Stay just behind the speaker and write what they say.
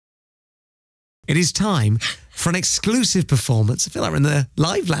It is time for an exclusive performance. I feel like we're in the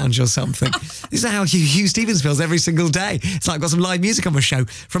live lounge or something. This is how Hugh Stevens feels every single day. It's like I've got some live music on my show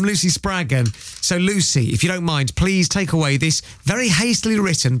from Lucy Spraggan. So Lucy, if you don't mind, please take away this very hastily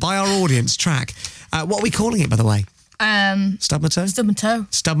written by our audience track. What are we calling it, by the way? Stub My Toe? Stub My Toe.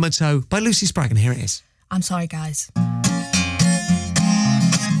 Stub My Toe by Lucy Spraggan. Here it is. I'm sorry, guys.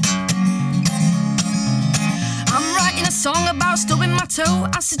 Song about stubbing my toe,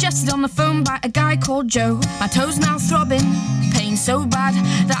 as suggested on the phone by a guy called Joe. My toe's now throbbing, pain so bad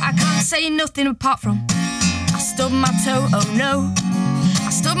that I can't say nothing apart from I stubbed my toe, oh no.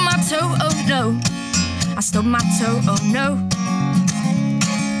 I stubbed my toe, oh no. I stubbed my toe, oh no.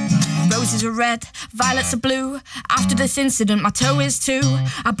 Roses are red, violets are blue. After this incident, my toe is too.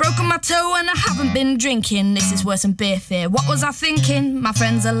 I've broken my toe and I haven't been drinking. This is worse than beer fear. What was I thinking? My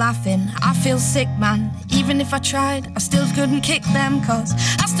friends are laughing. I feel sick, man. Even if I tried, I still couldn't kick them, cause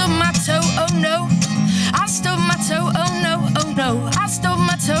I stubbed my toe, oh no. I stubbed my toe, oh no, oh no. I stubbed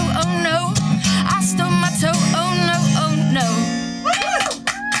my toe, oh no. I stubbed my toe, oh no, oh no.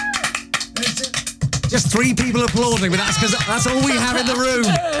 Just 3 people applauding, but that's because that's all we have in the room.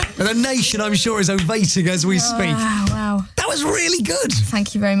 And the nation, I'm sure, is ovating as we speak. Wow. That was really good.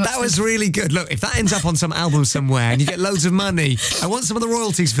 Thank you very much. That was really good. Look, if that ends up on some album somewhere and you get loads of money, I want some of the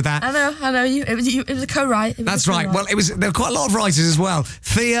royalties for that. I know. It was a co-write. That's right. Well, there were quite a lot of writers as well.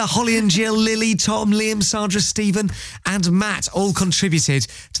 Thea, Holly and Jill, Lily, Tom, Liam, Sandra, Stephen and Matt all contributed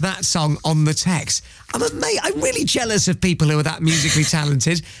to that song on the text. I'm really jealous of people who are that musically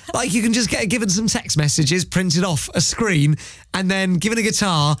talented. Like, you can just get given some text messages printed off a screen and then given a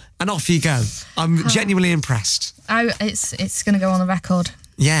guitar and off you go. I'm genuinely impressed. It's going to go on the record.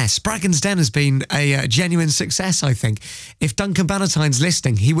 Yeah, Spraggan's Den has been a genuine success, I think. If Duncan Bannatyne's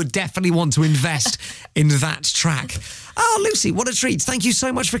listening, he would definitely want to invest in that track. Oh, Lucy, what a treat. Thank you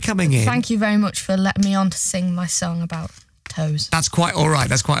so much for coming in. Thank you very much for letting me on to sing my song about toes. That's quite all right.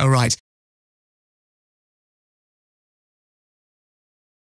 That's quite all right.